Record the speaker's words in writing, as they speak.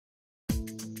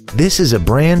This is a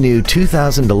brand new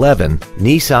 2011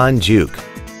 Nissan Juke.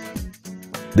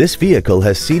 This vehicle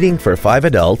has seating for 5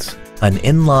 adults, an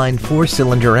inline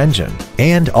 4-cylinder engine,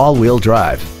 and all-wheel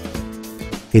drive.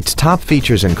 Its top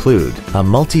features include a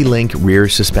multi-link rear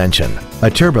suspension,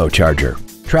 a turbocharger,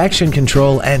 traction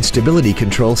control and stability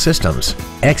control systems,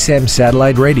 XM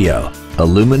satellite radio,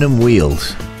 aluminum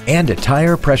wheels, and a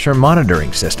tire pressure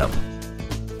monitoring system.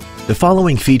 The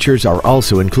following features are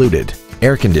also included: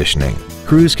 air conditioning,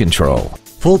 cruise control,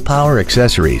 full power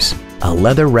accessories, a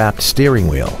leather-wrapped steering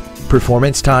wheel,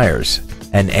 performance tires,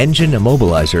 an engine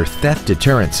immobilizer theft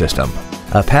deterrent system,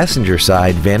 a passenger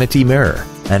side vanity mirror,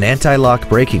 an anti-lock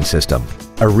braking system,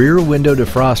 a rear window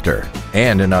defroster,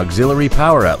 and an auxiliary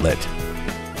power outlet.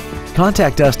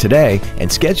 Contact us today and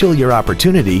schedule your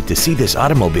opportunity to see this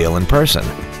automobile in person.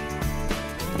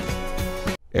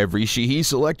 Every Sheehy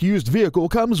Select used vehicle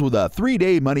comes with a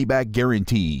 3-day money-back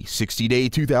guarantee, 60-day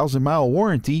 2,000-mile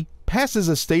warranty, passes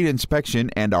a state inspection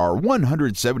and our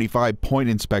 175-point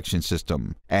inspection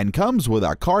system, and comes with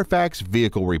a Carfax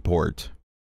vehicle report.